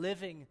to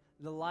living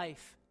the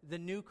life, the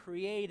new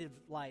creative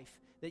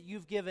life that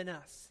you've given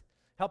us.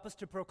 Help us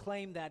to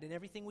proclaim that in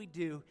everything we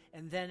do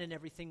and then in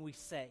everything we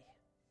say.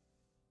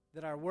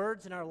 That our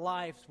words and our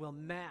lives will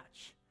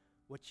match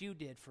what you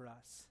did for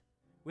us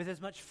with as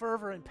much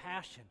fervor and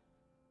passion.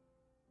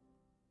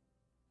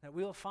 That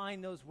we will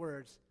find those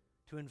words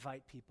to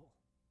invite people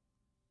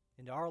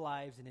into our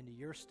lives and into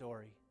your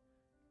story.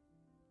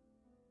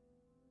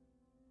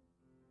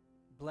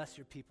 Bless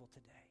your people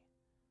today,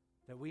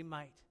 that we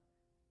might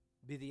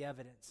be the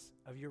evidence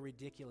of your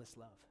ridiculous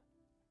love.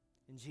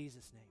 In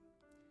Jesus'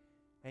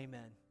 name,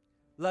 amen.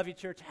 Love you,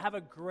 church. Have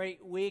a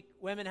great week.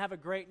 Women, have a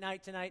great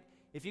night tonight.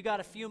 If you got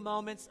a few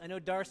moments, I know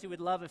Darcy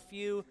would love a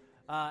few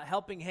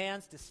helping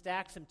hands to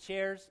stack some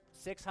chairs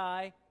 6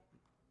 high.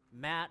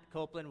 Matt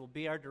Copeland will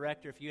be our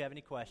director if you have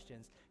any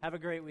questions. Have a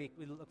great week.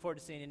 We look forward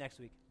to seeing you next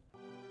week.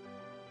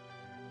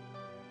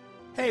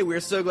 Hey, we're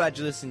so glad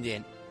you listened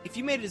in. If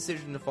you made a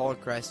decision to follow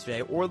Christ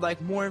today or would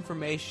like more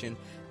information,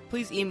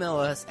 please email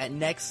us at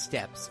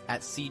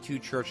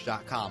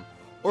nextsteps@c2church.com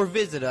or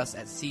visit us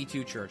at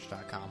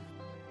c2church.com.